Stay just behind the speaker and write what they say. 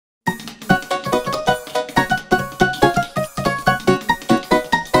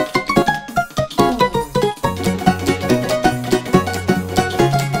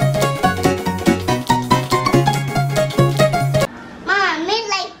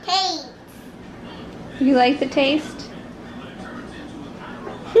You like the taste?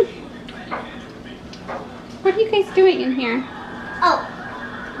 What are you guys doing in here? Oh,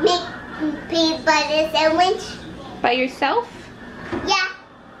 make peanut butter sandwich. By yourself? Yeah.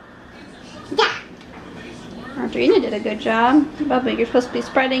 Yeah. Audrina did a good job. Bubba, you're supposed to be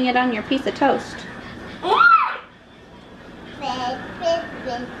spreading it on your piece of toast.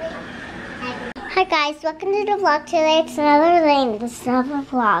 Hi guys, welcome to the vlog today. It's another day in this another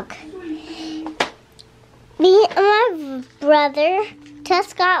vlog. Me and my brother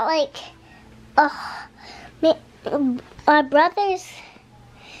just got my brother's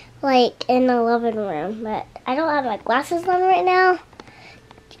in the living room, but I don't have my glasses on right now.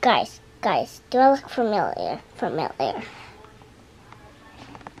 Guys, do I look familiar?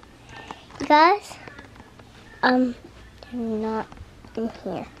 You guys, they're not in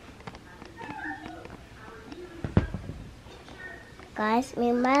here. Guys, me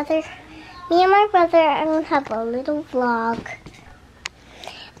and my brother, I'm gonna have a little vlog.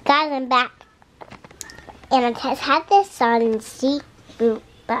 Guys, I'm back. And I just had this on, see,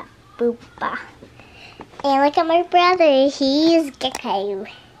 boop-ba, boop-ba. And look at my brother, he's gecko.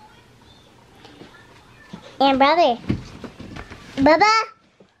 And brother, Bubba,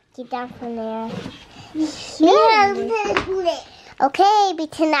 get down from there. Yeah. Okay, be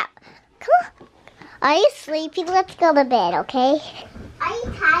tonight. Come on. Are you sleepy? Let's go to bed, okay? Are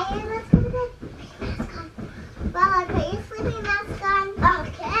you tired? Let's go to bed. Mask on. Bubba, put your sleeping mask on.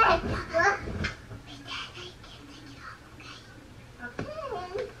 Okay. Well,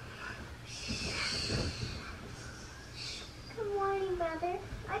 okay. Good morning, brother.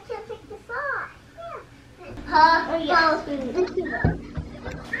 I can't take this off. Yeah. This is me. This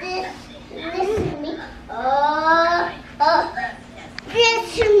is me.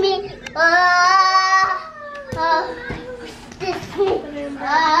 This is me. This is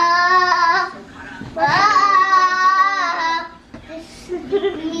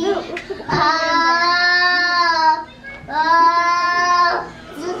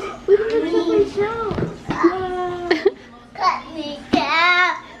Cut me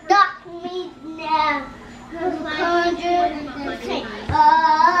down, knock me down.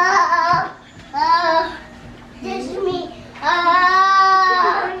 This is me.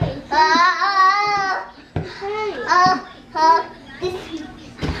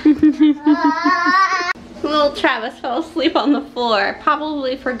 Little Travis fell asleep on the floor,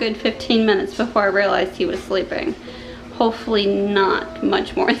 probably for a good 15 minutes before I realized he was sleeping. Hopefully not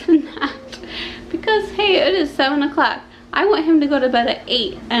much more than that. Because, hey, it is 7 o'clock. I want him to go to bed at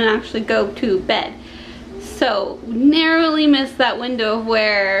 8 and actually go to bed. So, narrowly missed that window of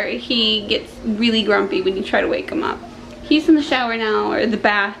where he gets really grumpy when you try to wake him up. He's in the shower now, or the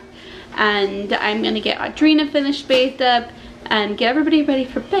bath, and I'm gonna get Audrina finished bathed up and get everybody ready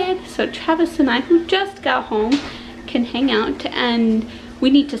for bed so Travis and I, who just got home, can hang out, and we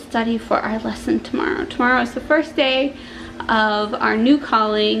need to study for our lesson tomorrow. Tomorrow is the first day of our new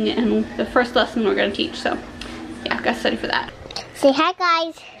calling and the first lesson we're gonna teach, so yeah, I've got to study for that. Say hi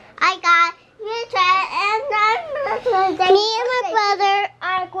guys. Hi guys. Me and my brother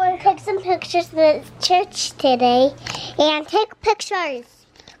are going to take some pictures of the church today and take pictures.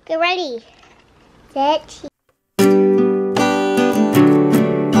 Get ready. Set.